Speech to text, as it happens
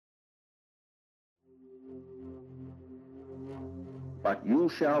But you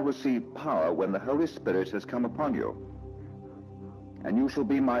shall receive power when the Holy Spirit has come upon you. And you shall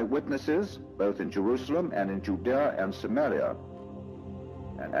be my witnesses, both in Jerusalem and in Judea and Samaria,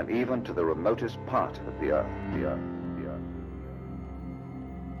 and even to the remotest part of the earth.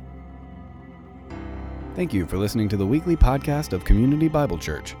 Thank you for listening to the weekly podcast of Community Bible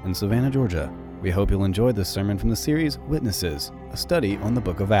Church in Savannah, Georgia. We hope you'll enjoy this sermon from the series Witnesses, a study on the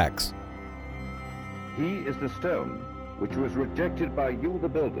book of Acts. He is the stone which was rejected by you the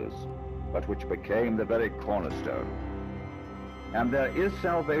builders, but which became the very cornerstone. And there is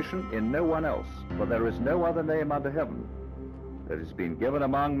salvation in no one else, for there is no other name under heaven that has been given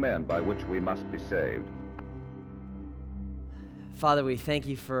among men by which we must be saved. Father, we thank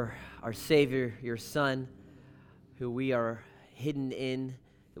you for our Savior, your Son, who we are hidden in,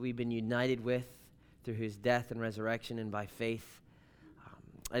 that we've been united with through his death and resurrection and by faith.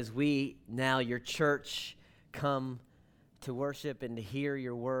 As we now, your church, come to worship and to hear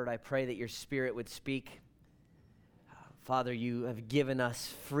your word, I pray that your Spirit would speak. Father, you have given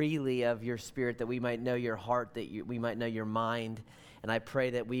us freely of your Spirit that we might know your heart, that we might know your mind. And I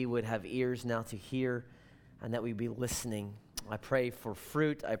pray that we would have ears now to hear and that we'd be listening. I pray for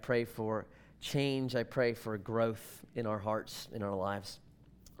fruit. I pray for change. I pray for growth in our hearts, in our lives.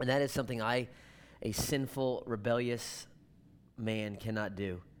 And that is something a sinful, rebellious man cannot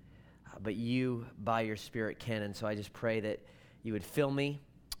do. But you, by your Spirit, can. And so I just pray that you would fill me,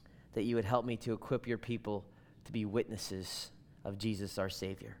 that you would help me to equip your people to be witnesses of Jesus, our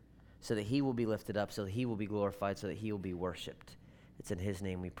Savior, so that he will be lifted up, so that he will be glorified, so that he will be worshiped. It's in his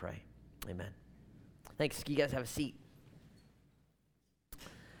name we pray. Amen. Thanks. You guys have a seat. I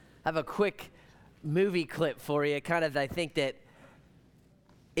have a quick movie clip for you, I think that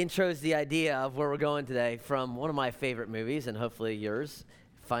intros the idea of where we're going today from one of my favorite movies, and hopefully yours,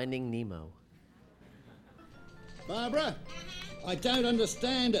 Finding Nemo. Barbara, I don't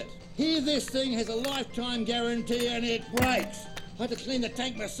understand it. Here this thing has a lifetime guarantee and it breaks. I had to clean the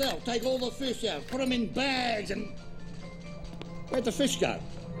tank myself, take all the fish out, put them in bags and... Where'd the fish go?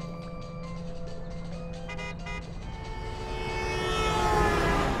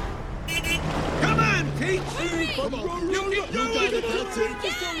 Come on, Pete! Come on, you got it, that's it.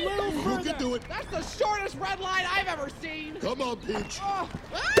 Just a little further. You can do it. That's the shortest red line I've ever seen! Come on, Peach. Oh.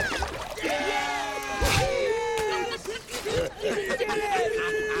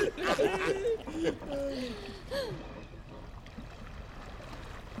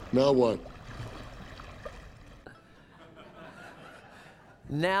 Now what?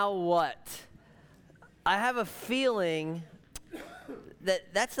 Now what? I have a feeling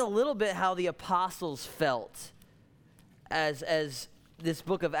that that's a little bit how the apostles felt as this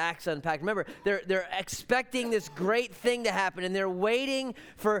book of Acts unpacked. Remember, they're expecting this great thing to happen, and they're waiting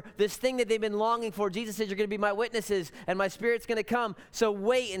for this thing that they've been longing for. Jesus said, you're going to be my witnesses, and my Spirit's going to come. So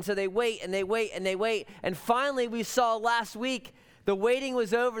wait. And so they wait, and they wait, and they wait. And finally, we saw last week, the waiting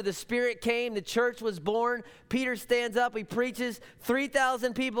was over. The Spirit came. The church was born. Peter stands up. He preaches.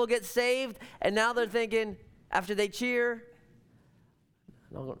 3,000 people get saved. And now they're thinking, after they cheer,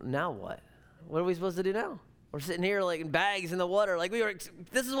 now what? What are we supposed to do now? We're sitting here like in bags in the water. Like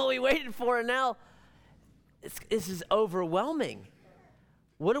this is what we waited for. And now this is overwhelming.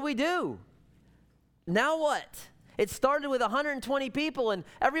 What do we do? Now what? It started with 120 people and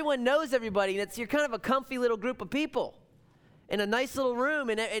everyone knows everybody. And you're kind of a comfy little group of people in a nice little room,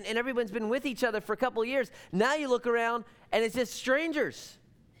 and everyone's been with each other for a couple of years. Now you look around, and it's just strangers.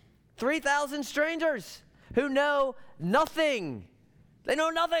 3,000 strangers who know nothing. They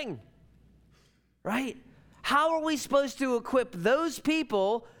know nothing, right? How are we supposed to equip those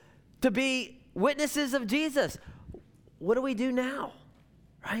people to be witnesses of Jesus? What do we do now,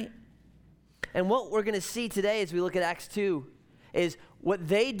 right? And what we're going to see today as we look at Acts 2 is what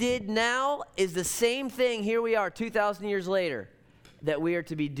they did now is the same thing, here we are 2,000 years later, that we are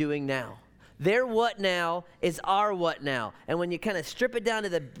to be doing now. Their what now is our what now. And when you kind of strip it down to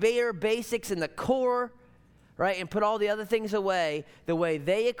the bare basics and the core, right, and put all the other things away, the way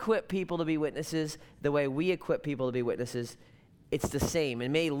they equip people to be witnesses, the way we equip people to be witnesses, it's the same. It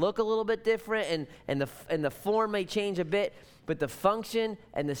may look a little bit different, and the form may change a bit, but the function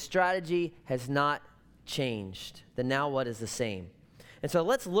and the strategy has not changed. The now what is the same. And so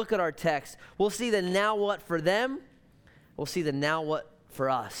let's look at our text. We'll see the now what for them. We'll see the now what for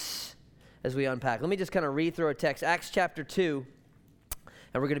us as we unpack. Let me just kind of read through our text. Acts chapter 2,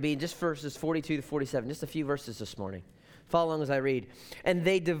 and we're going to be in just verses 42 to 47, just a few verses this morning. Follow along as I read. And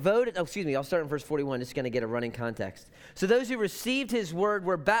they devoted, I'll start in verse 41, just going to get a running context. So those who received his word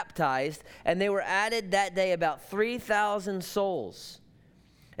were baptized, and they were added that day about 3,000 souls.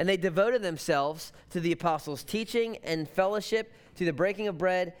 And they devoted themselves to the apostles' teaching and fellowship, to the breaking of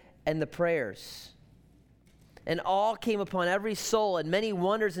bread and the prayers. And awe came upon every soul, and many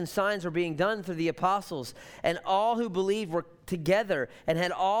wonders and signs were being done through the apostles. And all who believed were together and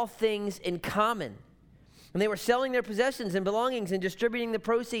had all things in common. And they were selling their possessions and belongings and distributing the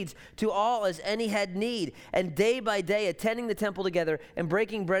proceeds to all as any had need. And day by day, attending the temple together and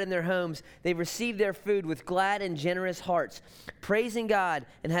breaking bread in their homes, they received their food with glad and generous hearts, praising God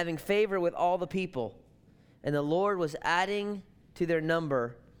and having favor with all the people. And the Lord was adding to their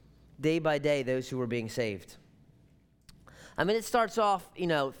number day by day those who were being saved. I mean, it starts off,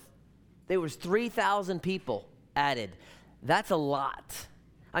 there was 3,000 people added. That's a lot.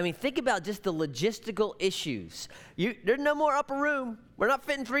 I mean, think about just the logistical issues. There's no more upper room. We're not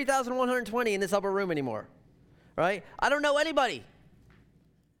fitting 3,120 in this upper room anymore, right? I don't know anybody.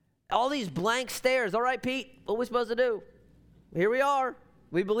 All these blank stares. All right, Pete, what are we supposed to do? Here we are.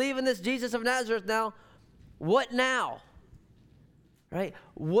 We believe in this Jesus of Nazareth now. What now? Right?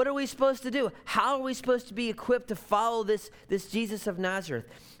 What are we supposed to do? How are we supposed to be equipped to follow this Jesus of Nazareth?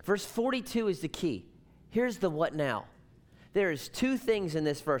 Verse 42 is the key. Here's the what now. There's two things in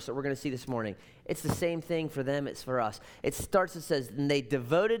this verse that we're going to see this morning. It's the same thing for them, it's for us. It says, and they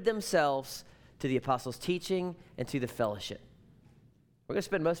devoted themselves to the apostles' teaching and to the fellowship. We're going to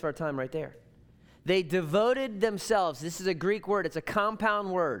spend most of our time right there. They devoted themselves. This is a Greek word. It's a compound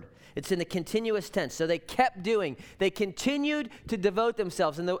word. It's in the continuous tense. So they kept doing. They continued to devote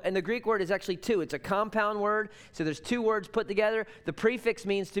themselves. And the Greek word is actually two. It's a compound word. So there's two words put together. The prefix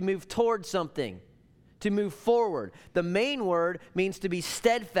means to move towards something, to move forward. The main word means to be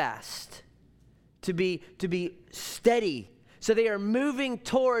steadfast, to be steady. So they are moving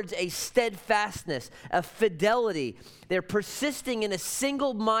towards a steadfastness, a fidelity. They're persisting in a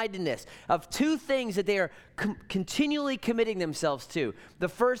single-mindedness of two things that they are continually committing themselves to. The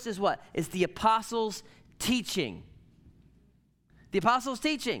first is what? Is the apostles' teaching. The apostles'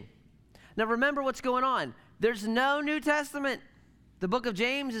 teaching. Now remember what's going on. There's no New Testament. The book of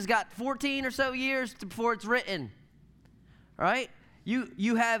James has got 14 or so years before it's written. All right?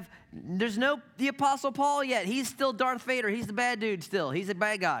 There's no the Apostle Paul yet. He's still Darth Vader. He's the bad dude still. He's a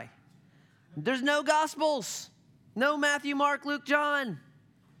bad guy. There's no Gospels. No Matthew, Mark, Luke, John.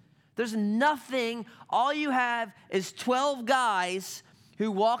 There's nothing. All you have is 12 guys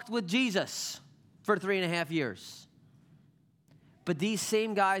who walked with Jesus for 3.5 years. But these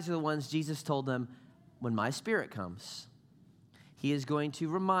same guys are the ones Jesus told them, when my Spirit comes, He is going to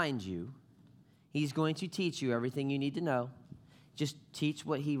remind you. He's going to teach you everything you need to know. Just teach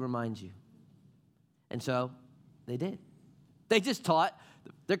what He reminds you. And so they did. They just taught.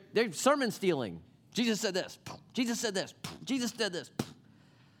 They're sermon stealing. Jesus said this. Jesus said this. Jesus did this.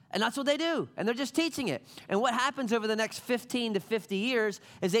 And that's what they do. And they're just teaching it. And what happens over the next 15 to 50 years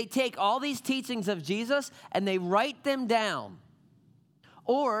is they take all these teachings of Jesus and they write them down.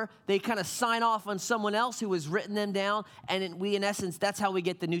 Or they kind of sign off on someone else who has written them down, and in essence, that's how we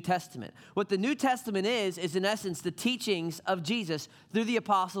get the New Testament. What the New Testament is in essence the teachings of Jesus through the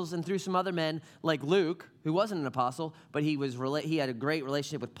apostles and through some other men like Luke, who wasn't an apostle, but he had a great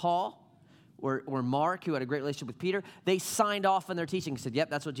relationship with Paul, or Mark, who had a great relationship with Peter. They signed off on their teaching and said, yep,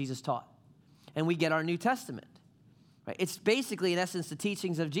 that's what Jesus taught. And we get our New Testament. Right? It's basically, in essence, the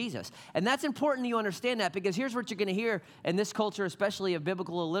teachings of Jesus. And that's important you understand that, because here's what you're going to hear in this culture, especially of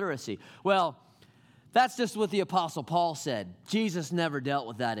biblical illiteracy. Well, that's just what the Apostle Paul said. Jesus never dealt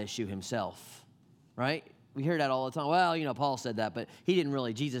with that issue himself, right? We hear that all the time. Well, Paul said that, but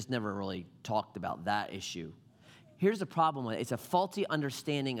Jesus never really talked about that issue. Here's the problem with it. It's a faulty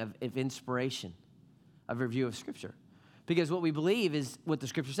understanding of inspiration, of review of Scripture. Because what we believe is what the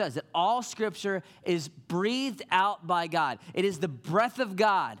Scripture says, that all Scripture is breathed out by God. It is the breath of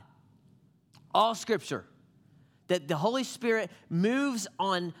God, all Scripture. That the Holy Spirit moves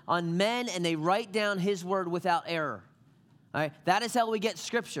on men and they write down His word without error. All right? That is how we get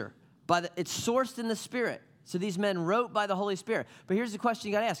Scripture. It's sourced in the Spirit. So these men wrote by the Holy Spirit. But here's the question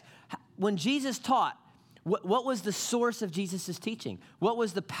you got to ask. When Jesus taught, what was the source of Jesus' teaching? What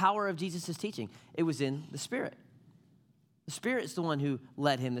was the power of Jesus' teaching? It was in the Spirit. The Spirit's the one who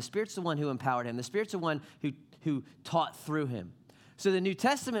led Him. The Spirit's the one who empowered Him. The Spirit's the one who taught through Him. So the New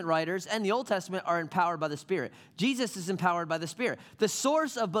Testament writers and the Old Testament are empowered by the Spirit. Jesus is empowered by the Spirit. The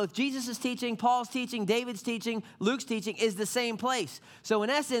source of both Jesus' teaching, Paul's teaching, David's teaching, Luke's teaching is the same place. So in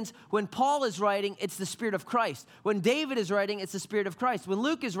essence, when Paul is writing, it's the Spirit of Christ. When David is writing, it's the Spirit of Christ. When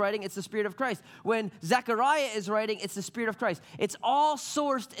Luke is writing, it's the Spirit of Christ. When Zechariah is writing, it's the Spirit of Christ. It's all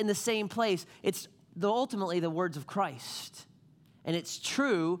sourced in the same place. It's ultimately the words of Christ. And it's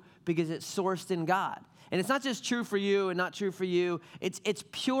true because it's sourced in God. And it's not just true for you and not true for you. It's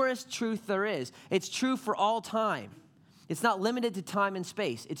purest truth there is. It's true for all time. It's not limited to time and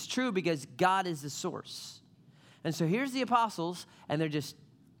space. It's true because God is the source. And so here's the apostles, and they're just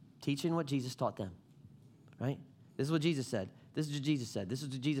teaching what Jesus taught them, right? This is what Jesus said. This is what Jesus said. This is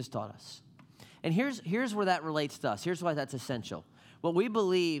what Jesus taught us. And here's where that relates to us. Here's why that's essential. What we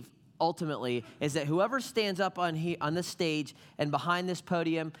believe ultimately is that whoever stands up on this stage and behind this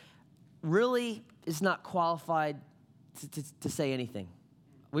podium really is not qualified to say anything.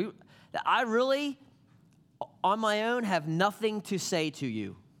 I really, on my own, have nothing to say to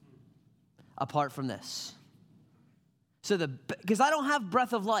you apart from this. So because I don't have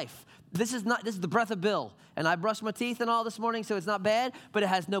breath of life. This is the breath of Bill. And I brushed my teeth and all this morning, so it's not bad, but it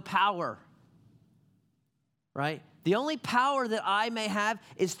has no power. Right? The only power that I may have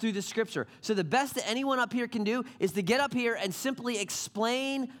is through the scripture. So the best that anyone up here can do is to get up here and simply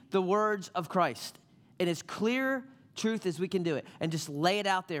explain the words of Christ in as clear truth as we can do it and just lay it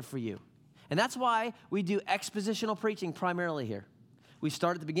out there for you. And that's why we do expositional preaching primarily here. We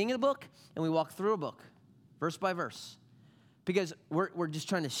start at the beginning of the book and we walk through a book, verse by verse. Because we're just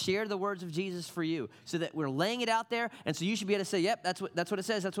trying to share the words of Jesus for you so that we're laying it out there. And so you should be able to say, yep, that's what it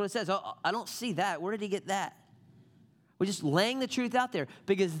says. That's what it says. Oh, I don't see that. Where did he get that? We're just laying the truth out there.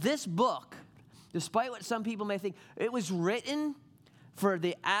 Because this book, despite what some people may think, it was written for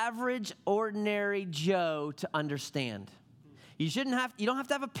the average, ordinary Joe to understand. You don't have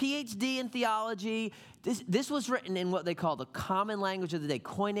to have a PhD in theology. This was written in what they call the common language of the day,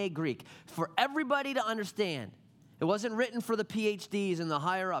 Koine Greek, for everybody to understand. It wasn't written for the PhDs and the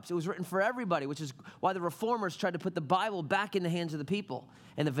higher-ups. It was written for everybody, which is why the reformers tried to put the Bible back in the hands of the people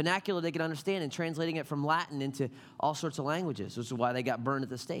and the vernacular they could understand and translating it from Latin into all sorts of languages, which is why they got burned at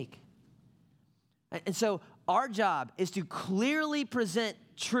the stake. And so our job is to clearly present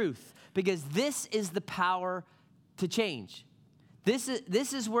truth because this is the power to change. This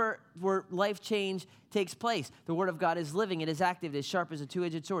is where life change takes place. The Word of God is living. It is active. It is sharp as a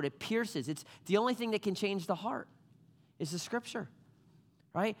two-edged sword. It pierces. It's the only thing that can change the heart. Is the scripture,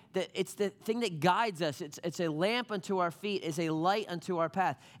 right? That it's the thing that guides us. It's a lamp unto our feet. It's a light unto our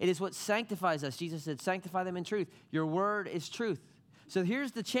path. It is what sanctifies us. Jesus said, sanctify them in truth. Your word is truth. So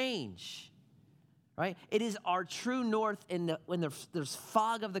here's the change, right? It is our true north when there's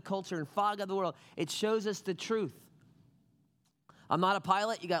fog of the culture and fog of the world. It shows us the truth. I'm not a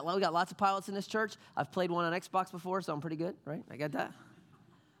pilot. We got lots of pilots in this church. I've played one on Xbox before, so I'm pretty good, right? I got that.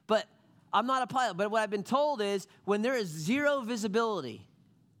 But I'm not a pilot, but what I've been told is when there is zero visibility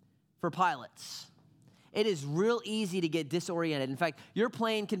for pilots, it is real easy to get disoriented. In fact, your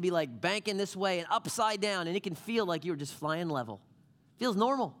plane can be like banking this way and upside down, and it can feel like you're just flying level. Feels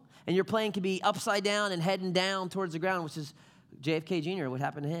normal. And your plane can be upside down and heading down towards the ground, which is JFK Jr., what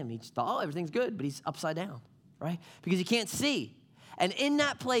happened to him. He just thought, oh, everything's good, but he's upside down, right? Because he can't see. And in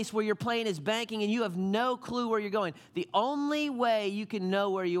that place where your plane is banking and you have no clue where you're going, the only way you can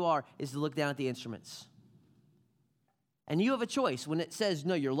know where you are is to look down at the instruments. And you have a choice. When it says,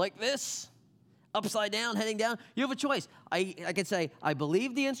 no, you're like this, upside down, heading down, you have a choice. I could say, I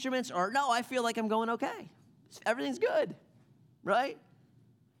believe the instruments, or no, I feel like I'm going okay. Everything's good, right?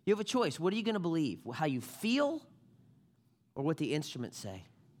 You have a choice. What are you going to believe? How you feel or what the instruments say?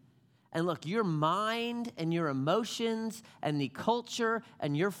 And look, your mind and your emotions and the culture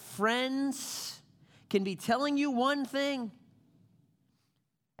and your friends can be telling you one thing.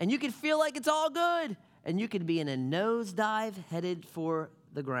 And you can feel like it's all good. And you can be in a nosedive headed for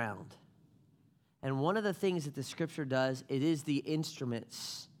the ground. And one of the things that the scripture does, it is the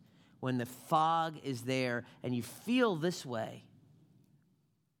instruments. When the fog is there and you feel this way,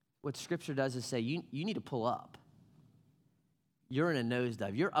 what scripture does is say, you need to pull up. You're in a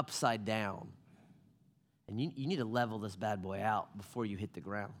nosedive. You're upside down. And you need to level this bad boy out before you hit the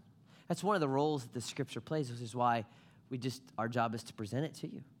ground. That's one of the roles that the scripture plays, which is why our job is to present it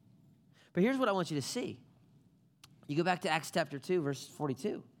to you. But here's what I want you to see. You go back to Acts chapter 2, verse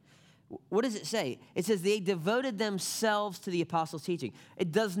 42. What does it say? It says they devoted themselves to the apostles' teaching.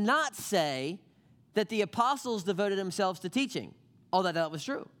 It does not say that the apostles devoted themselves to teaching, although that was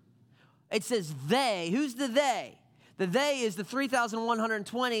true. It says they. Who's the they? The they is the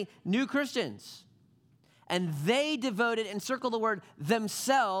 3,120 new Christians. And they devoted, and circle the word,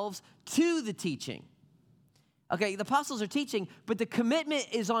 themselves to the teaching. Okay, the apostles are teaching, but the commitment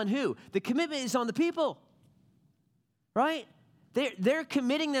is on who? The commitment is on the people. Right? They're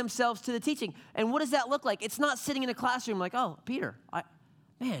committing themselves to the teaching. And what does that look like? It's not sitting in a classroom like, oh, Peter,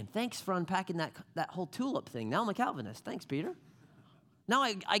 man, thanks for unpacking that whole tulip thing. Now I'm a Calvinist. Thanks, Peter. Now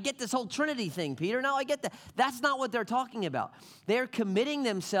I get this whole Trinity thing, Peter. Now I get that. That's not what they're talking about. They're committing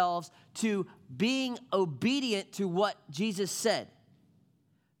themselves to being obedient to what Jesus said.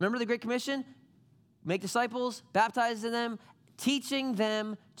 Remember the Great Commission? Make disciples, baptizing them, teaching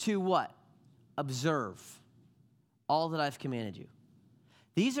them to what? Observe all that I've commanded you.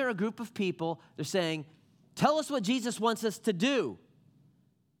 These are a group of people, they're saying, tell us what Jesus wants us to do.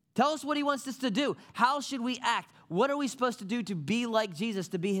 Tell us what he wants us to do. How should we act? What are we supposed to do to be like Jesus,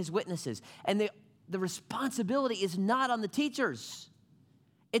 to be his witnesses? And the responsibility is not on the teachers.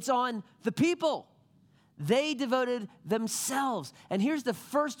 It's on the people. They devoted themselves. And here's the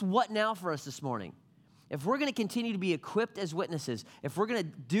first what now for us this morning. If we're going to continue to be equipped as witnesses, if we're going to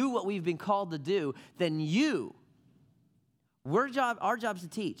do what we've been called to do, then our job is to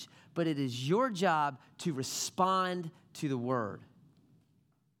teach, but it is your job to respond to the word.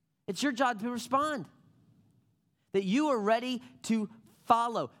 It's your job to respond. That you are ready to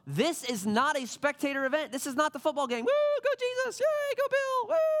follow. This is not a spectator event. This is not the football game. Woo, go Jesus. Yay, go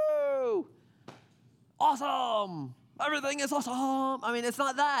Bill. Woo. Awesome. Everything is awesome. I mean, it's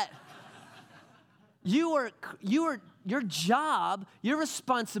not that. Your job, your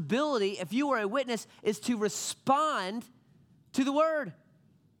responsibility, if you are a witness, is to respond to the word.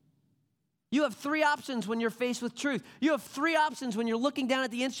 You have three options when you're faced with truth. You have three options when you're looking down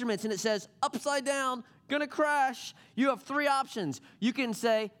at the instruments and it says, upside down, gonna crash. You have three options. You can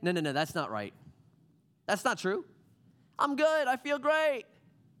say, no, that's not right. That's not true. I'm good, I feel great.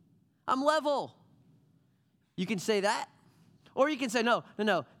 I'm level. You can say that. Or you can say, no,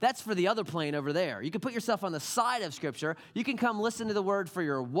 that's for the other plane over there. You can put yourself on the side of Scripture. You can come listen to the word for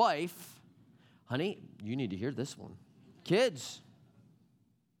your wife. Honey, you need to hear this one. Kids.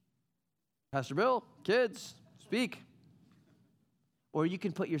 Pastor Bill, kids, speak. Or you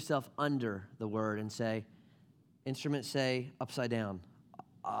can put yourself under the word and say, instruments say upside down.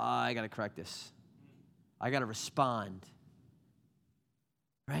 I got to correct this. I got to respond.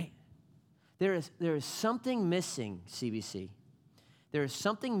 Right? There is something missing, CBC. There is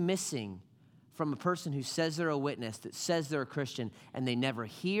something missing from a person who says they're a witness, that says they're a Christian, and they never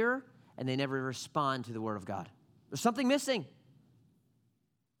hear and they never respond to the word of God. There's something missing.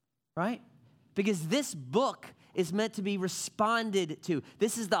 Right? Because this book is meant to be responded to.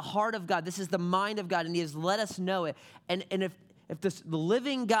 This is the heart of God. This is the mind of God, and he has let us know it. And if the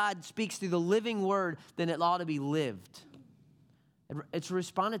living God speaks through the living word, then it ought to be lived. It's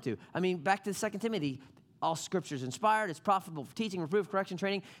responded to. I mean, back to 2 Timothy, all Scripture is inspired, it's profitable for teaching, reproof, correction,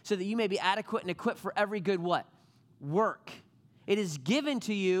 training, so that you may be adequate and equipped for every good what? Work. It is given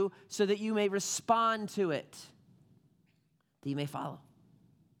to you so that you may respond to it, that you may follow.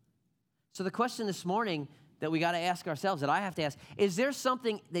 So the question this morning that we got to ask ourselves, that I have to ask, is there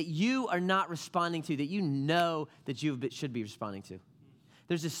something that you are not responding to that you know that you should be responding to?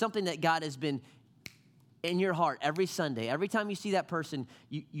 There's just something that God has been in your heart every Sunday. Every time you see that person,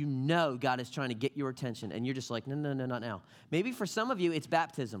 you know God is trying to get your attention, and you're just like, no, not now. Maybe for some of you, it's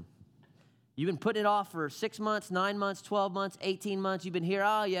baptism. You've been putting it off for 6 months, 9 months, 12 months, 18 months. You've been here,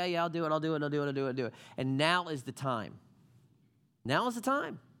 oh, yeah, I'll do it. And now is the time. Now is the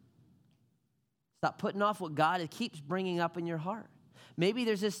time. Stop putting off what God keeps bringing up in your heart. Maybe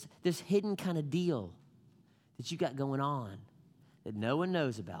there's this hidden kind of deal that you got going on that no one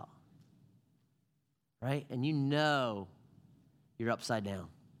knows about, right? And you know you're upside down,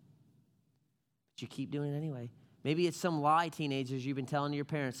 but you keep doing it anyway. Maybe it's some lie, teenagers, you've been telling your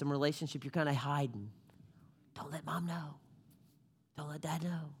parents, some relationship you're kind of hiding. Don't let mom know. Don't let dad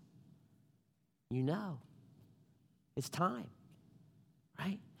know. You know. It's time,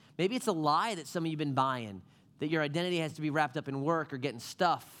 right? Maybe it's a lie that some of you have been buying, that your identity has to be wrapped up in work or getting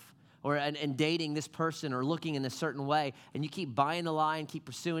stuff or and dating this person or looking in a certain way, and you keep buying the lie and keep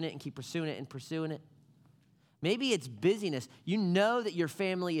pursuing it and keep pursuing it and pursuing it. Maybe it's busyness. You know that your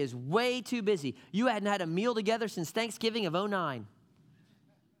family is way too busy. You hadn't had a meal together since Thanksgiving of 2009.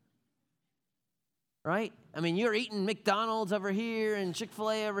 Right? I mean, you're eating McDonald's over here and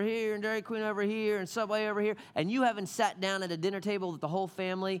Chick-fil-A over here and Dairy Queen over here and Subway over here, and you haven't sat down at a dinner table with the whole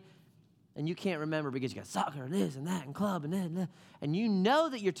family, and you can't remember because you got soccer and this and that and club and that, and you know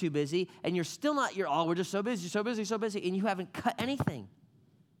that you're too busy, and you're still not, we're just so busy, and you haven't cut anything.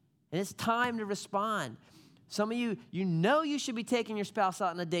 And it's time to respond. Some of you, you know you should be taking your spouse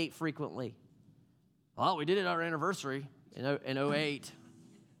out on a date frequently. Well, we did it on our anniversary in 2008.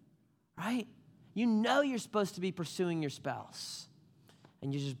 Right? You know you're supposed to be pursuing your spouse,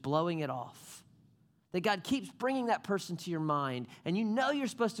 and you're just blowing it off. That God keeps bringing that person to your mind, and you know you're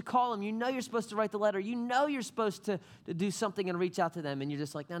supposed to call them. You know you're supposed to write the letter. You know you're supposed to do something and reach out to them, and you're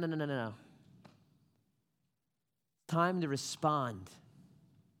just like, no. Time to respond.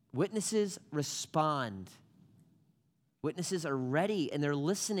 Witnesses respond. Witnesses are ready, and they're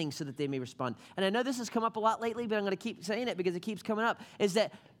listening so that they may respond. And I know this has come up a lot lately, but I'm going to keep saying it because it keeps coming up, is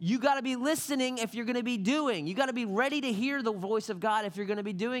that you got to be listening if you're going to be doing. You got to be ready to hear the voice of God if you're going to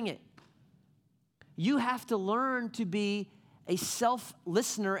be doing it. You have to learn to be a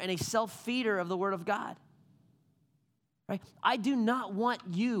self-listener and a self-feeder of the Word of God. Right? I do not want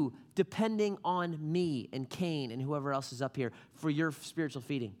you depending on me and Cain and whoever else is up here for your spiritual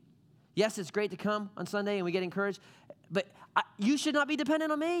feeding. Yes, it's great to come on Sunday and we get encouraged, but you should not be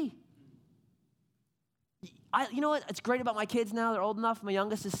dependent on me. You know what? It's great about my kids now. They're old enough. My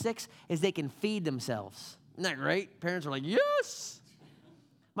youngest is 6, is they can feed themselves. Isn't that great? Parents are like, yes.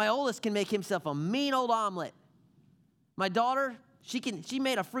 My oldest can make himself a mean old omelet. My daughter, she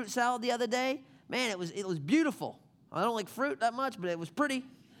made a fruit salad the other day. Man, it was beautiful. I don't like fruit that much, but it was pretty.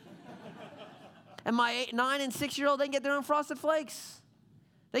 And my 9 and 6-year-old, they can get their own Frosted Flakes.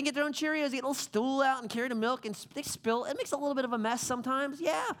 They can get their own Cheerios, get a little stool out and carry the milk, and they spill. It makes a little bit of a mess sometimes,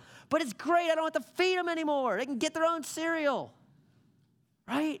 yeah. But it's great. I don't have to feed them anymore. They can get their own cereal,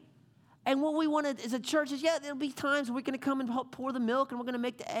 right? And what we want as a church is, there'll be times we're going to come and help pour the milk, and we're going to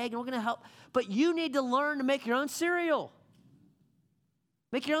make the egg, and we're going to help. But you need to learn to make your own cereal.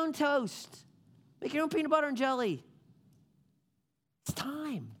 Make your own toast. Make your own peanut butter and jelly. It's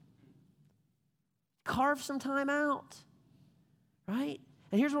time. Carve some time out, right?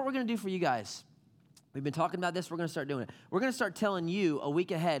 And here's what we're going to do for you guys. We've been talking about this. We're going to start doing it. We're going to start telling you a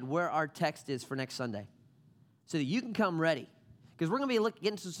week ahead where our text is for next Sunday so that you can come ready. Because we're going to be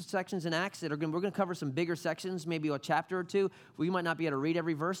getting some sections in Acts that we're going to cover some bigger sections, maybe a chapter or two. We might not be able to read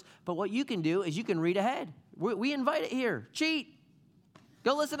every verse. But what you can do is you can read ahead. We invite it here. Cheat.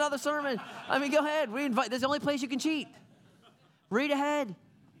 Go listen to other sermon. Go ahead. That's the only place you can cheat. Read ahead.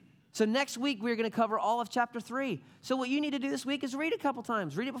 So next week, we're going to cover all of chapter 3. So what you need to do this week is read a couple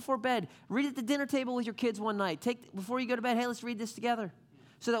times. Read it before bed. Read it at the dinner table with your kids one night. Before you go to bed, hey, let's read this together.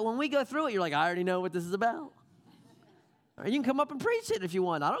 So that when we go through it, you're like, I already know what this is about. Or you can come up and preach it if you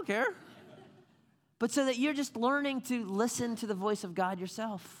want. I don't care. But so that you're just learning to listen to the voice of God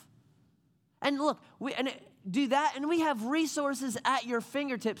yourself. And look, do that, and we have resources at your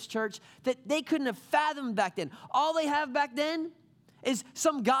fingertips, church, that they couldn't have fathomed back then. All they have back then is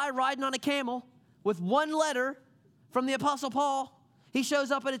some guy riding on a camel with one letter from the Apostle Paul. He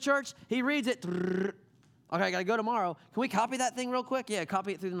shows up at a church. He reads it. Okay, I got to go tomorrow. Can we copy that thing real quick? Yeah,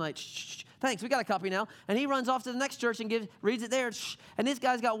 copy it through the night. Shh. Thanks, we got a copy now. And he runs off to the next church and reads it there. Shh. And this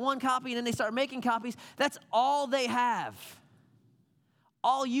guy's got one copy, and then they start making copies. That's all they have.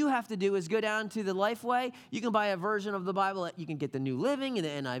 All you have to do is go down to the Lifeway. You can buy a version of the Bible. You can get the New Living and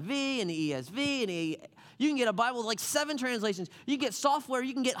the NIV and the ESV. You can get a Bible with like 7 translations. You can get software.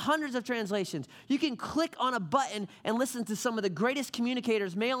 You can get hundreds of translations. You can click on a button and listen to some of the greatest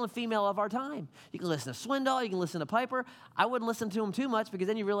communicators, male and female, of our time. You can listen to Swindoll. You can listen to Piper. I wouldn't listen to them too much because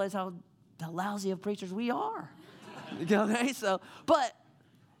then you realize how lousy of preachers we are. Okay, but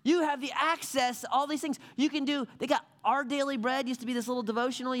you have the access to all these things. You can do, they got Our Daily Bread, used to be this little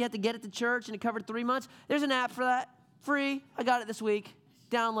devotional you had to get at the church, and it covered 3 months. There's an app for that, free. I got it this week.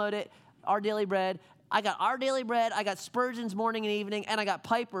 Download it, Our Daily Bread. I got Our Daily Bread, I got Spurgeon's Morning and Evening, and I got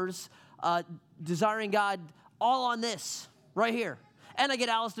Piper's Desiring God, all on this, right here. And I get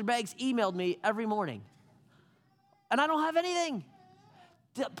Alistair Beggs emailed me every morning. And I don't have anything.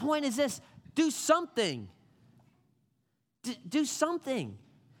 The point is this, do something. Do something.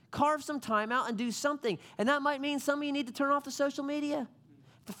 Carve some time out and do something. And that might mean some of you need to turn off the social media.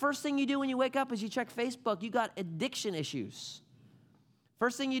 The first thing you do when you wake up is you check Facebook, you got addiction issues.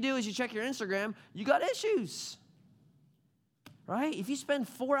 First thing you do is you check your Instagram, you got issues. Right? If you spend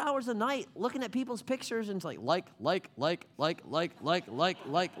 4 hours a night looking at people's pictures and it's like,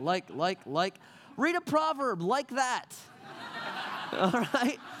 read a proverb like that. All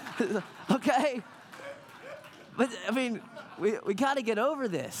right? Okay? But, we got to get over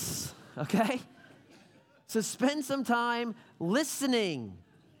this, okay? So spend some time listening.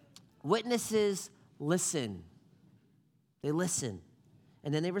 Witnesses listen. They listen,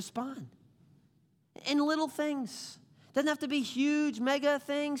 and then they respond. In little things. Doesn't have to be huge, mega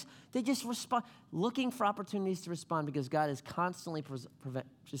things. They just respond, looking for opportunities to respond because God is constantly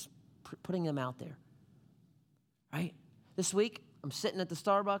putting them out there, right? This week, I'm sitting at the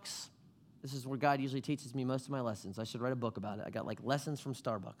Starbucks. This is where God usually teaches me most of my lessons. I should write a book about it. I got like lessons from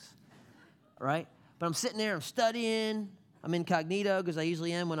Starbucks, right? But I'm sitting there, I'm studying. I'm incognito because I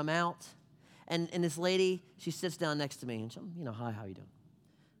usually am when I'm out. And this lady, she sits down next to me and she's, hi, how you doing?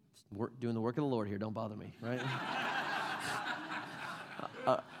 Just doing the work of the Lord here. Don't bother me, right?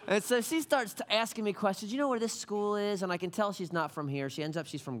 And so she starts asking me questions. You know where this school is? And I can tell she's not from here.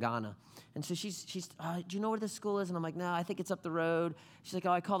 She's from Ghana. And so she's do you know where this school is? And I'm like, no, I think it's up the road. She's like,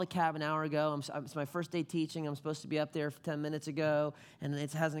 oh, I called a cab an hour ago. It's my first day teaching. I'm supposed to be up there 10 minutes ago, and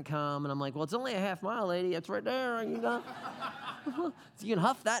it hasn't come. And I'm like, well, it's only a half mile, lady. It's right there. You know? So you can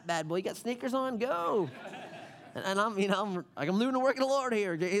huff that bad boy. You got sneakers on? Go. And I'm doing the work of the Lord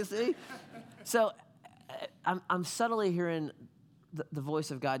here. You see? So I'm subtly hearing the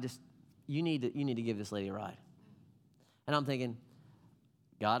voice of God. Just you need to give this lady a ride. And I'm thinking,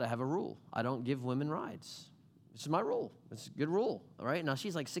 God, I have a rule. I don't give women rides. This is my rule. It's a good rule. All right. Now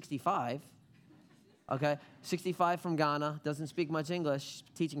she's like 65. Okay, 65 from Ghana, doesn't speak much English,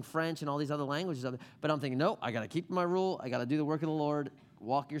 teaching French and all these other languages. But I'm thinking, nope, I got to keep my rule. I got to do the work of the Lord.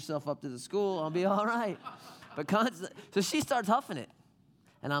 Walk yourself up to the school. I'll be all right. So she starts huffing it.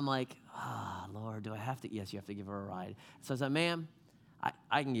 And I'm like, Lord, do I have to? Yes, you have to give her a ride. So I said, ma'am,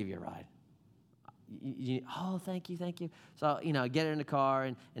 I can give you a ride. Thank you. So, get her in the car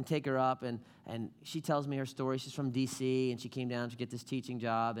and take her up. And she tells me her story. She's from D.C., and she came down to get this teaching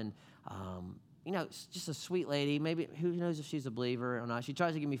job. And, just a sweet lady. Maybe, who knows if she's a believer or not. She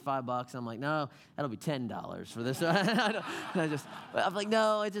tries to give me $5. And I'm like, no, that'll be $10 for this. I'm like,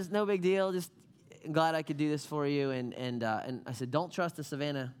 no, it's just no big deal. Just glad I could do this for you. And I said, don't trust the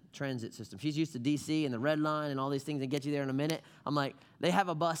Savannah transit system. She's used to D.C. and the Red Line and all these things that get you there in a minute. I'm like, they have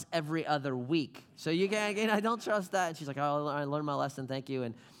a bus every other week. So you can't, I don't trust that. And she's like, oh, I learned my lesson. Thank you.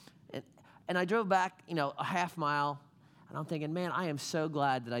 And I drove back, a half mile. And I'm thinking, man, I am so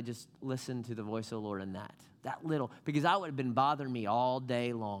glad that I just listened to the voice of the Lord in that little, because I would have been bothering me all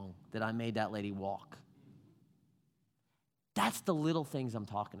day long that I made that lady walk. That's the little things I'm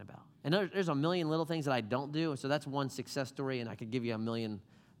talking about. And there's a million little things that I don't do. And so that's one success story, and I could give you a million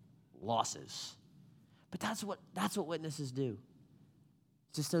losses. But that's what witnesses do.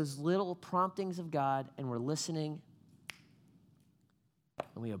 Just those little promptings of God, and we're listening,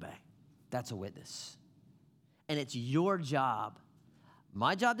 and we obey. That's a witness. And it's your job,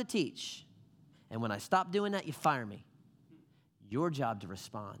 my job to teach. And when I stop doing that, you fire me. Your job to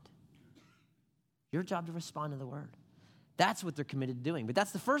respond. Your job to respond to the word. That's what they're committed to doing. But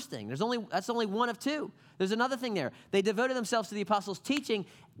that's the first thing. That's only one of two. There's another thing there. They devoted themselves to the apostles' teaching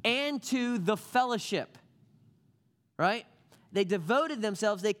and to the fellowship. Right? They devoted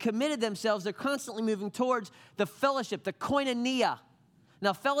themselves. They committed themselves. They're constantly moving towards the fellowship, the koinonia.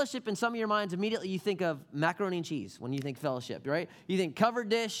 Now, fellowship, in some of your minds, immediately you think of macaroni and cheese when you think fellowship, right? You think covered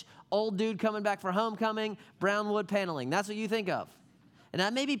dish, old dude coming back for homecoming, brown wood paneling. That's what you think of. And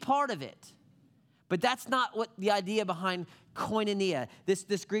that may be part of it. But that's not what the idea behind koinonia,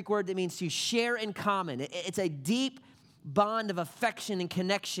 this Greek word that means to share in common. It's a deep bond of affection and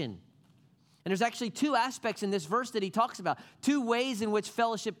connection. And there's actually two aspects in this verse that he talks about, two ways in which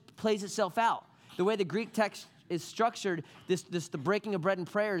fellowship plays itself out. The way the Greek text is structured, the breaking of bread and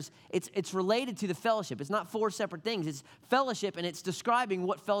prayers, it's related to the fellowship. It's not four separate things. It's fellowship, and it's describing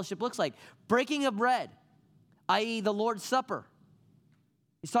what fellowship looks like. Breaking of bread, i.e. the Lord's Supper.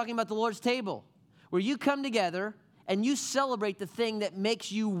 He's talking about the Lord's table, where you come together and you celebrate the thing that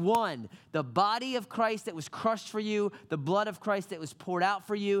makes you one. The body of Christ that was crushed for you, the blood of Christ that was poured out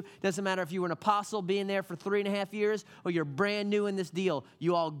for you. Doesn't matter if you were an apostle being there for 3.5 years or you're brand new in this deal.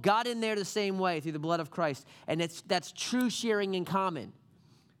 You all got in there the same way through the blood of Christ. And that's true sharing in common,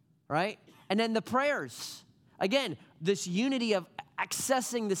 right? And then the prayers. Again, this unity of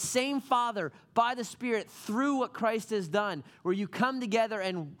accessing the same Father by the Spirit through what Christ has done, where you come together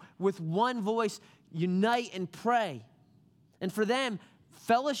and with one voice unite and pray. And for them,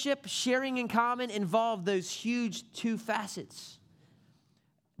 fellowship, sharing in common involved those huge two facets.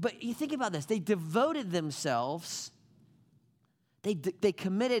 But you think about this. They devoted themselves. They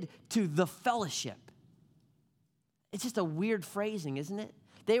committed to the fellowship. It's just a weird phrasing, isn't it?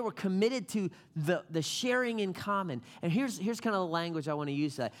 They were committed to the sharing in common. And here's kind of the language I want to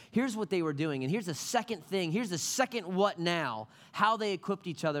use that. Here's what they were doing. And here's the second thing. Here's the second what now. How they equipped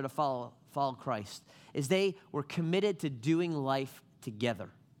each other to follow Christ. Is they were committed to doing life together.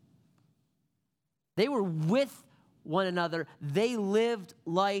 They were with one another. They lived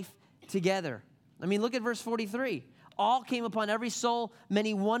life together. I mean, look at verse 43. All came upon every soul.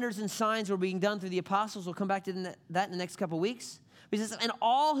 Many wonders and signs were being done through the apostles. We'll come back to that in the next couple of weeks. He says, and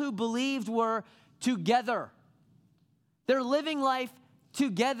all who believed were together. They're living life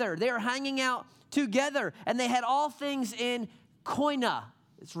together. They are hanging out together. And they had all things in koina.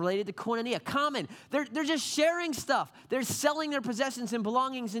 It's related to koinonia, common. They're just sharing stuff. They're selling their possessions and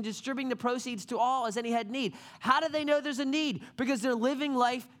belongings and distributing the proceeds to all as any had need. How do they know there's a need? Because they're living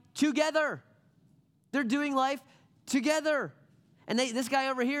life together. They're doing life together. And this guy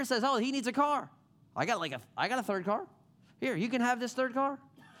over here says, oh, he needs a car. I got a third car. Here, you can have this third car.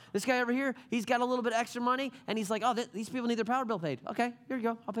 This guy over here, he's got a little bit extra money, and he's like, oh, these people need their power bill paid. Okay, here you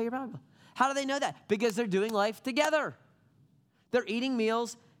go. I'll pay your power bill. How do they know that? Because they're doing life together. They're eating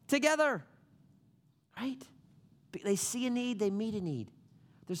meals together, right? They see a need, they meet a need.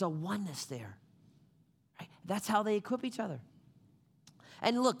 There's a oneness there, right? That's how they equip each other.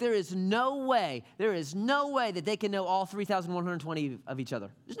 And look, there is no way that they can know all 3,120 of each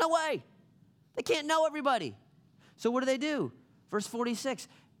other. There's no way. They can't know everybody. So what do? Verse 46,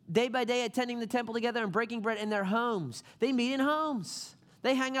 day by day attending the temple together and breaking bread in their homes. They meet in homes.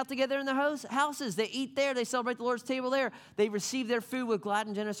 They hang out together in their houses. They eat there. They celebrate the Lord's table there. They receive their food with glad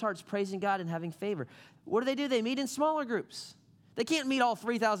and generous hearts, praising God and having favor. What do? They meet in smaller groups. They can't meet all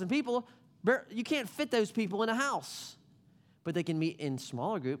 3,000 people. You can't fit those people in a house. But they can meet in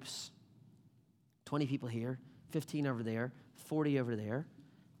smaller groups. 20 people here, 15 over there, 40 over there,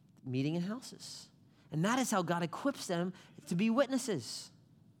 meeting in houses. And that is how God equips them to be witnesses,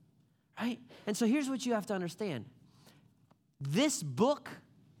 right? And so here's what you have to understand. This book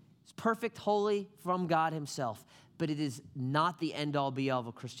is perfect, holy, from God himself, but it is not the end-all, be-all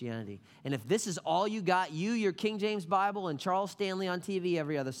of Christianity. And if this is all you got, your King James Bible, and Charles Stanley on TV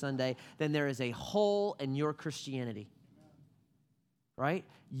every other Sunday, then there is a hole in your Christianity, right?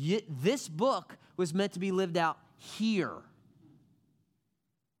 This book was meant to be lived out here,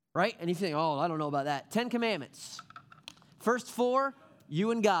 right? And you think, oh, I don't know about that. 10 Commandments. First 4, you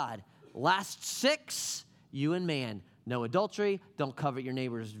and God. Last 6, you and man. No adultery. Don't covet your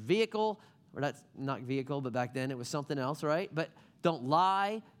neighbor's vehicle. Or that's not vehicle, but back then it was something else, right? But don't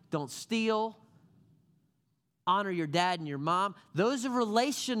lie. Don't steal. Honor your dad and your mom. Those are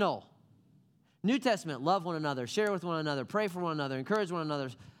relational. New Testament, love one another, share with one another, pray for one another, encourage one another.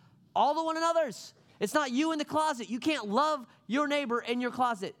 All the one another's. It's not you in the closet. You can't love your neighbor in your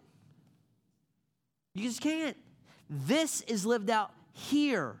closet. You just can't. This is lived out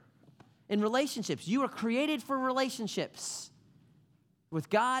here in relationships. You are created for relationships with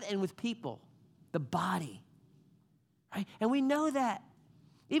God and with people, the body, right? And we know that.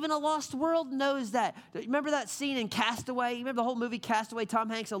 Even a lost world knows that. Remember that scene in Castaway? You remember the whole movie Castaway? Tom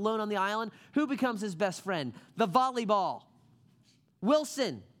Hanks alone on the island? Who becomes his best friend? The volleyball.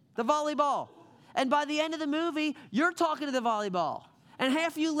 Wilson, the volleyball. And by the end of the movie, you're talking to the volleyball. And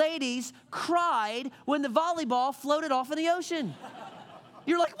half you ladies cried when the volleyball floated off in the ocean.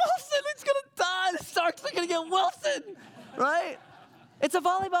 You're like, Wilson, it's going to die. The sharks are going to get Wilson, right? It's a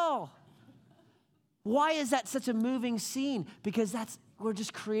volleyball. Why is that such a moving scene? Because we're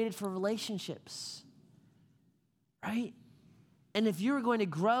just created for relationships, right? And if you're going to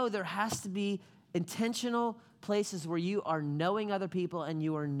grow, there has to be intentional places where you are knowing other people and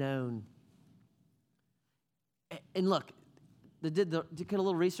you are known. And look, did a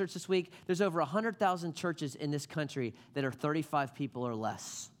little research this week. There's over 100,000 churches in this country that are 35 people or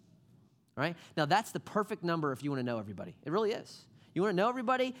less, right? Now, that's the perfect number if you want to know everybody. It really is. You want to know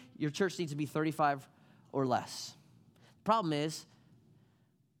everybody, your church needs to be 35 or less. The problem is,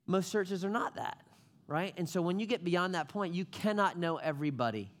 most churches are not that, right? And so when you get beyond that point, you cannot know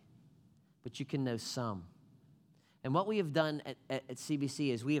everybody, but you can know some. And what we have done at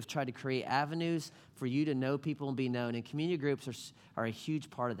CBC is we have tried to create avenues for you to know people and be known. And community groups are a huge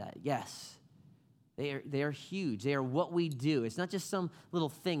part of that. Yes, they are huge. They are what we do. It's not just some little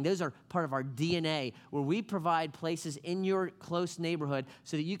thing. Those are part of our DNA, where we provide places in your close neighborhood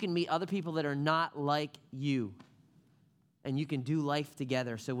so that you can meet other people that are not like you. And you can do life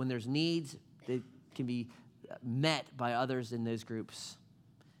together. So when there's needs, they can be met by others in those groups.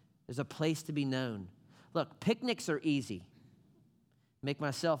 There's a place to be known. Look, picnics are easy. Make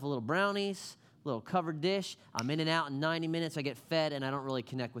myself a little brownies, a little covered dish. I'm in and out in 90 minutes. I get fed, and I don't really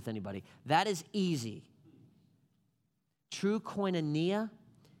connect with anybody. That is easy. True koinonia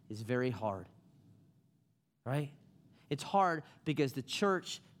is very hard, right? It's hard because the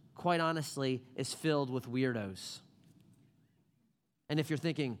church, quite honestly, is filled with weirdos. And if you're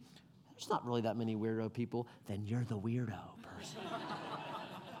thinking, there's not really that many weirdo people, then you're the weirdo person.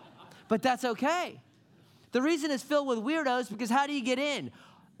 But that's okay. The reason it's filled with weirdos because how do you get in?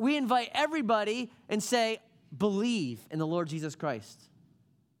 We invite everybody and say, believe in the Lord Jesus Christ.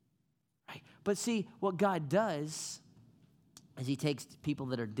 Right? But see, what God does is he takes people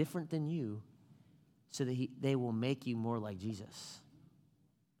that are different than you so that they will make you more like Jesus.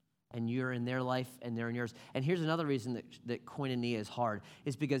 And you're in their life and they're in yours. And here's another reason that koinonia is hard,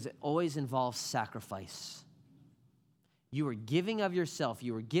 is because it always involves sacrifice. You are giving of yourself.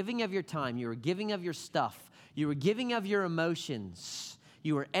 You are giving of your time. You are giving of your stuff. You are giving of your emotions.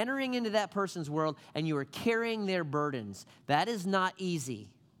 You are entering into that person's world, and you are carrying their burdens. That is not easy.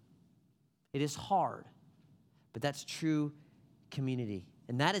 It is hard, but that's true community.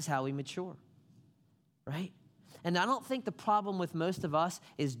 And that is how we mature, right? And I don't think the problem with most of us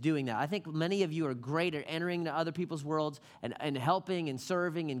is doing that. I think many of you are great at entering into other people's worlds and helping and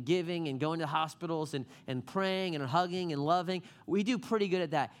serving and giving and going to hospitals and praying and hugging and loving. We do pretty good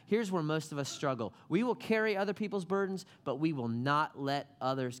at that. Here's where most of us struggle. We will carry other people's burdens, but we will not let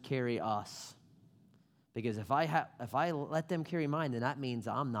others carry us. Because if I let them carry mine, then that means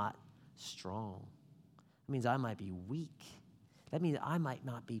I'm not strong. It means I might be weak. That means I might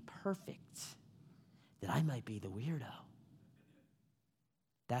not be perfect. That I might be the weirdo.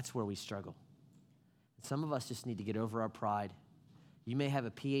 That's where we struggle. Some of us just need to get over our pride. You may have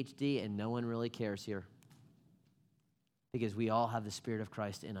a PhD and no one really cares here because we all have the Spirit of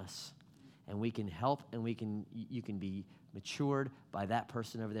Christ in us, and we can help, and you can be matured by that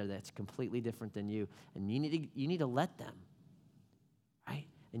person over there that's completely different than you, and you need to let them, right?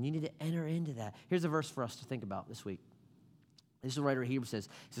 And you need to enter into that. Here's a verse for us to think about this week. This is the writer of Hebrews says,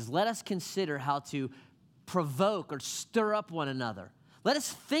 let us consider how to provoke or stir up one another. Let us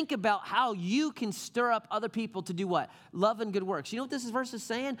think about how you can stir up other people to do what? Love and good works. You know what this verse is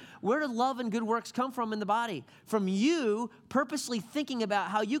saying? Where do love and good works come from in the body? From you purposely thinking about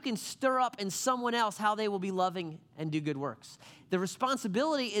how you can stir up in someone else how they will be loving and do good works. The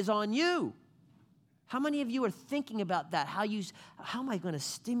responsibility is on you. How many of you are thinking about that? How am I going to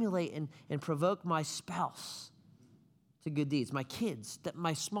stimulate and provoke my spouse to good deeds, my kids,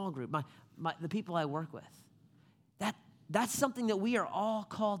 my small group, the people I work with? That's something that we are all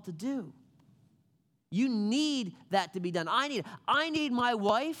called to do. You need that to be done. I need my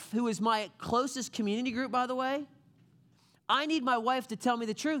wife, who is my closest community group, by the way. I need my wife to tell me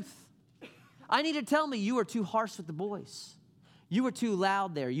the truth. I need her to tell me, you were too harsh with the boys. You were too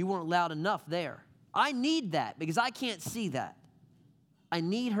loud there. You weren't loud enough there. I need that because I can't see that. I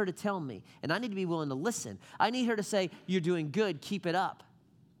need her to tell me, and I need to be willing to listen. I need her to say, you're doing good, keep it up.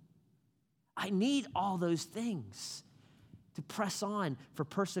 I need all those things to press on for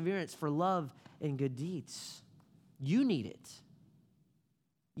perseverance, for love and good deeds. You need it.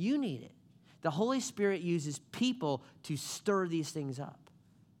 You need it. The Holy Spirit uses people to stir these things up,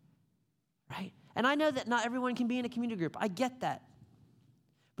 right? And I know that not everyone can be in a community group. I get that.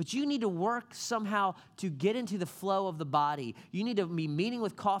 But you need to work somehow to get into the flow of the body. You need to be meeting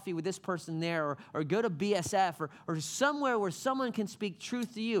with coffee with this person there, or go to BSF, or somewhere where someone can speak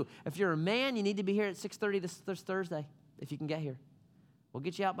truth to you. If you're a man, you need to be here at 6:30 this Thursday, if you can get here. We'll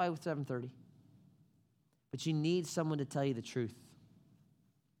get you out by 7:30. But you need someone to tell you the truth.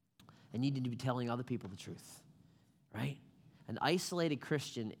 And you need to be telling other people the truth, right? An isolated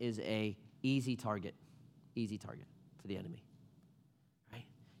Christian is an easy target for the enemy.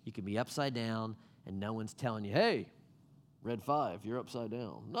 You can be upside down, and no one's telling you, hey, red 5, you're upside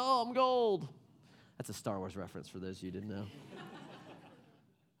down. No, I'm gold. That's a Star Wars reference for those of you who didn't know.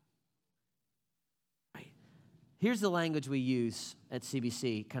 Right. Here's the language we use at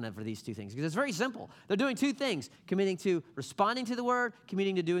CBC kind of for these two things, because it's very simple. They're doing two things, committing to responding to the word,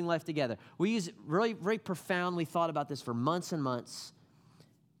 committing to doing life together. We use it really, very profound. We thought about this for months and months.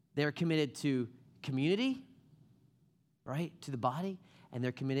 They're committed to community, right, to the body, and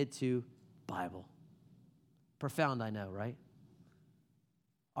they're committed to Bible. Profound, I know, right?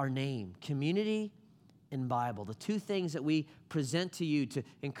 Our name, community and Bible, the two things that we present to you to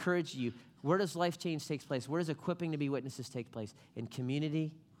encourage you. Where does life change take place? Where does equipping to be witnesses take place? In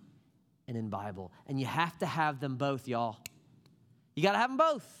community and in Bible. And you have to have them both, y'all. You got to have them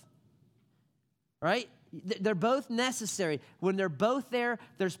both, right? They're both necessary. When they're both there,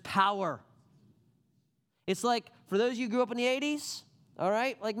 there's power. It's like, for those of you who grew up in the 80s, all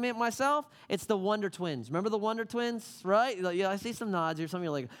right, like me, myself, it's the Wonder Twins. Remember the Wonder Twins, right? Yeah, I see some nods here. Some of you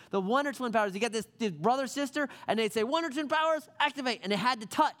are like, the Wonder Twin powers. You get this brother, sister, and they'd say, Wonder Twin powers, activate. And they had to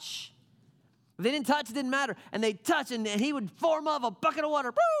touch. If they didn't touch, it didn't matter. And they'd touch, and he would form up a bucket of water.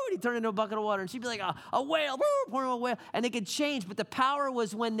 Woo, and he'd turn into a bucket of water. And she'd be like a whale, woo, pour him a whale. And they could change, but the power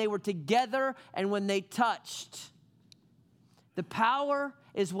was when they were together and when they touched. The power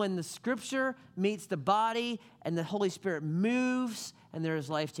is when the Scripture meets the body and the Holy Spirit moves and there is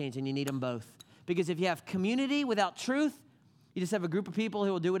life change, and you need them both. Because if you have community without truth, you just have a group of people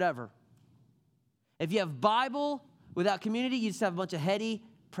who will do whatever. If you have Bible without community, you just have a bunch of heady,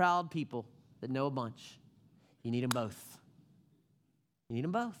 proud people that know a bunch. You need them both. You need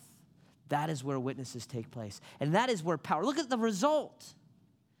them both. That is where witnesses take place. And that is where power. Look at the result.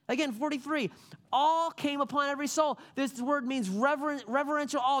 Again, 43, all came upon every soul. This word means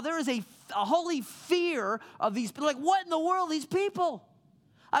reverential awe. There is a holy fear of these people. Like, what in the world, these people?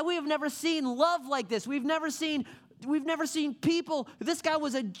 We have never seen love like this. We've never seen people. This guy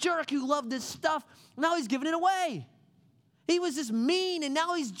was a jerk who loved this stuff. Now he's giving it away. He was just mean, and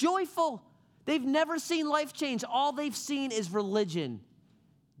now he's joyful. They've never seen life change. All they've seen is religion.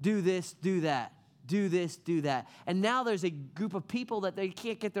 Do this, do that. Do this, do that. And now there's a group of people that they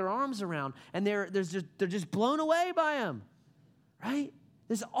can't get their arms around, and they're just blown away by him, right?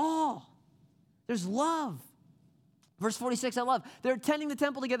 There's awe. There's love. Verse 46, I love. They're attending the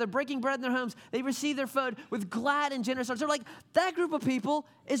temple together, breaking bread in their homes. They receive their food with glad and generous hearts. They're like, that group of people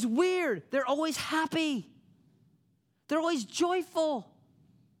is weird. They're always happy. They're always joyful.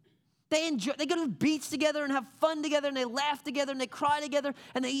 They go to the beach together and have fun together, and they laugh together, and they cry together,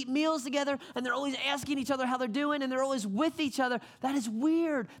 and they eat meals together, and they're always asking each other how they're doing, and they're always with each other. That is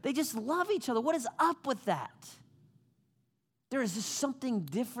weird. They just love each other. What is up with that? There is just something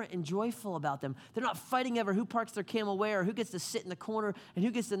different and joyful about them. They're not fighting over who parks their camel where, or who gets to sit in the corner, and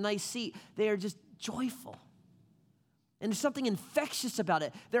who gets the nice seat. They are just joyful. And there's something infectious about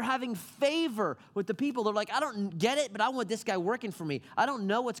it. They're having favor with the people. They're like, I don't get it, but I want this guy working for me. I don't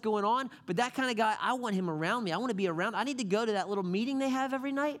know what's going on, but that kind of guy, I want him around me. I want to be around. I need to go to that little meeting they have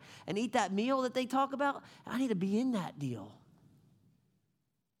every night and eat that meal that they talk about. I need to be in that deal.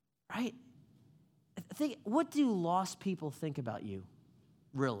 Right? What do lost people think about you,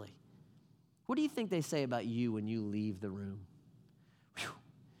 really? What do you think they say about you when you leave the room? Whew,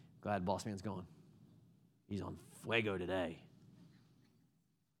 glad boss man's gone. He's on fuego today,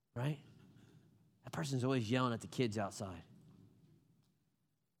 right? That person's always yelling at the kids outside.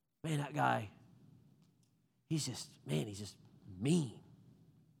 Man, that guy, he's just mean.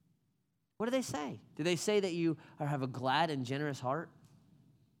 What do they say? Do they say that you have a glad and generous heart?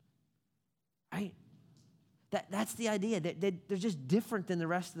 Right? That's the idea. They're just different than the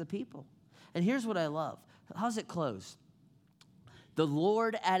rest of the people. And here's what I love. How's it close? The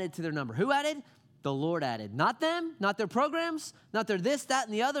Lord added to their number. Who added? The Lord added. Not them, not their programs, not their this, that,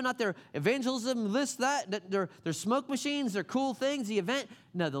 and the other, not their evangelism, this, that, their smoke machines, their cool things, the event.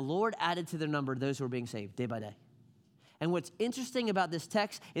 No, the Lord added to their number those who are being saved day by day. And what's interesting about this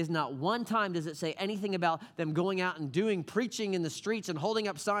text is not one time does it say anything about them going out and preaching in the streets and holding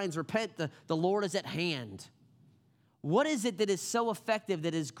up signs, repent, the Lord is at hand. What is it that is so effective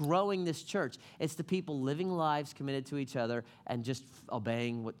that is growing this church? It's the people living lives committed to each other and just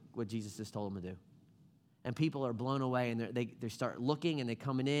obeying what Jesus has told them to do. And people are blown away, and they start looking, and they're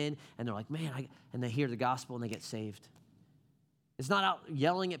coming in, and they're like, man, and they hear the gospel, and they get saved. It's not out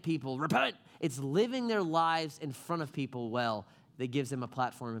yelling at people, repent. It's living their lives in front of people well that gives them a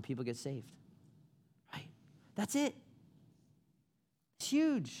platform, and people get saved. Right? That's it. It's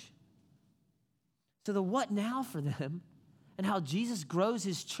huge. So the what now for them and how Jesus grows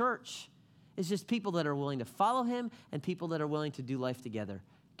his church is just people that are willing to follow him and people that are willing to do life together.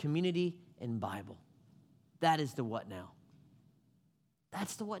 Community and Bible. That is the what now.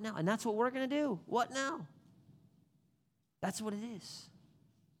 That's the what now. And that's what we're going to do. What now? That's what it is.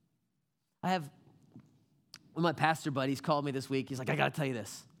 I have one of my pastor buddies called me this week. He's like, I got to tell you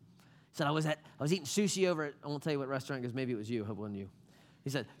this. He said, I was eating sushi over at, I won't tell you what restaurant because maybe it was you. I hope it wasn't you. He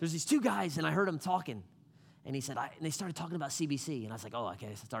said, there's these two guys, and I heard them talking. And he said, and they started talking about CBC. And I was like, oh,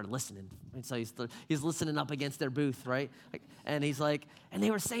 okay. So I started listening. And so he's listening up against their booth, right? And he's like, and they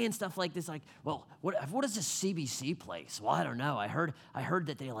were saying stuff like this, like, well, what is this CBC place? Well, I don't know. I heard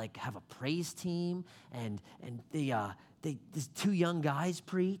that they like have a praise team, and these two young guys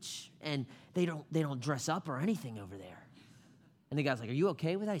preach, and they don't dress up or anything over there. And the guy's like, are you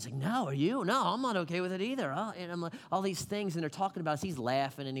okay with that? He's like, no, are you? No, I'm not okay with it either. And I'm like, all these things, and they're talking about us. He's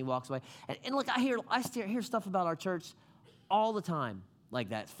laughing, and he walks away. And look, I hear stuff about our church all the time like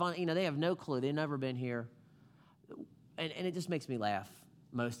that. Fun, they have no clue. They've never been here. And it just makes me laugh,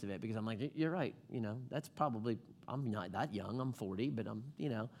 most of it, because I'm like, you're right. That's probably, I'm not that young. I'm 40, but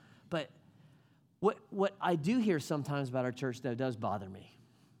But what I do hear sometimes about our church, though, does bother me.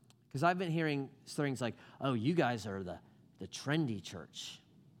 Because I've been hearing things like, oh, you guys are the trendy church.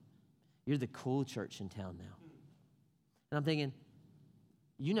 You're the cool church in town now. And I'm thinking,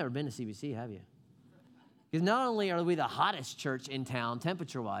 you've never been to CBC, have you? Because not only are we the hottest church in town,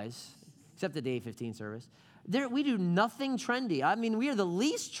 temperature-wise, except the day 15 service, we do nothing trendy. I mean, we are the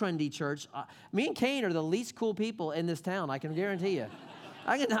least trendy church. Me and Kane are the least cool people in this town, I can guarantee you.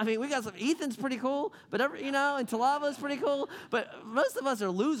 We got some, Ethan's pretty cool, but and Talava's pretty cool, but most of us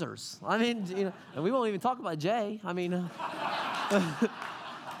are losers. And we won't even talk about Jay. Right,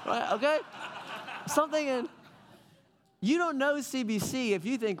 okay? Something in, you don't know CBC if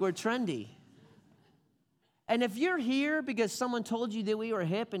you think we're trendy. And if you're here because someone told you that we were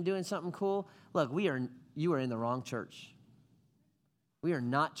hip and doing something cool, look, you are in the wrong church. We are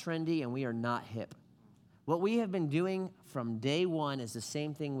not trendy and we are not hip. What we have been doing from day one is the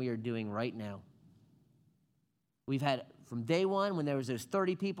same thing we are doing right now. We've had, from day one, when there was those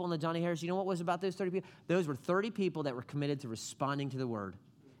 30 people in the Johnny Harris, you know what was about those 30 people? Those were 30 people that were committed to responding to the word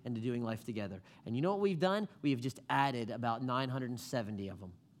and to doing life together. And you know what we've done? We have just added about 970 of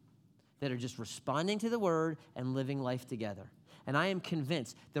them that are just responding to the word and living life together. And I am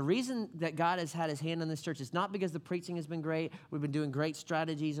convinced the reason that God has had his hand on this church is not because the preaching has been great. We've been doing great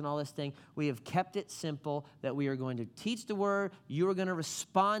strategies and all this thing. We have kept it simple that we are going to teach the word, you are going to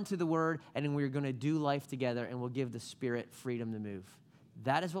respond to the word, and then we are going to do life together, and we'll give the Spirit freedom to move.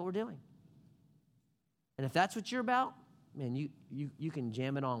 That is what we're doing. And if that's what you're about, man, you can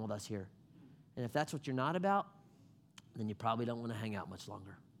jam it on with us here. And if that's what you're not about, then you probably don't want to hang out much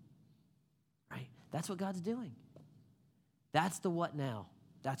longer. Right? That's what God's doing. That's the what now.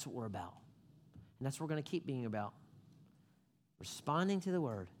 That's what we're about. And that's what we're going to keep being about. Responding to the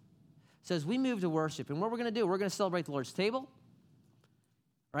word. So as we move to worship, and what we're going to do, we're going to celebrate the Lord's table.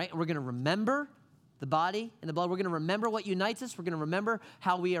 Right? And we're going to remember the body and the blood. We're going to remember what unites us. We're going to remember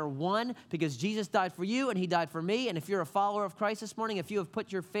how we are one because Jesus died for you and he died for me. And if you're a follower of Christ this morning, if you have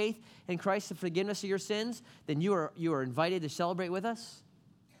put your faith in Christ for forgiveness of your sins, then you are invited to celebrate with us.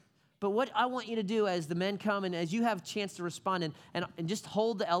 But what I want you to do as the men come and as you have a chance to respond and just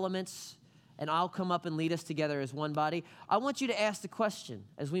hold the elements and I'll come up and lead us together as one body. I want you to ask the question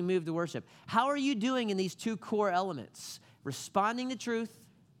as we move to worship. How are you doing in these two core elements? Responding to truth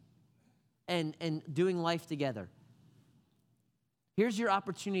and doing life together. Here's your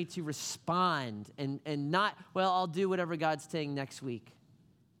opportunity to respond and not, well, I'll do whatever God's saying next week.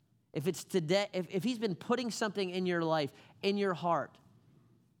 If it's today, if he's been putting something in your life, in your heart,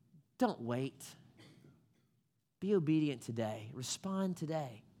 don't wait. Be obedient today. Respond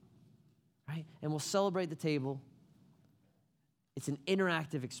today. Right? And we'll celebrate the table. It's an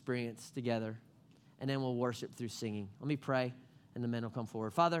interactive experience together. And then we'll worship through singing. Let me pray, and the men will come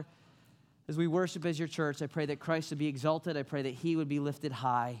forward. Father, as we worship as your church, I pray that Christ would be exalted. I pray that he would be lifted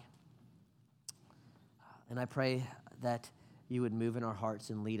high. And I pray that you would move in our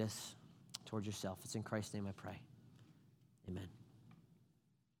hearts and lead us towards yourself. It's in Christ's name I pray. Amen.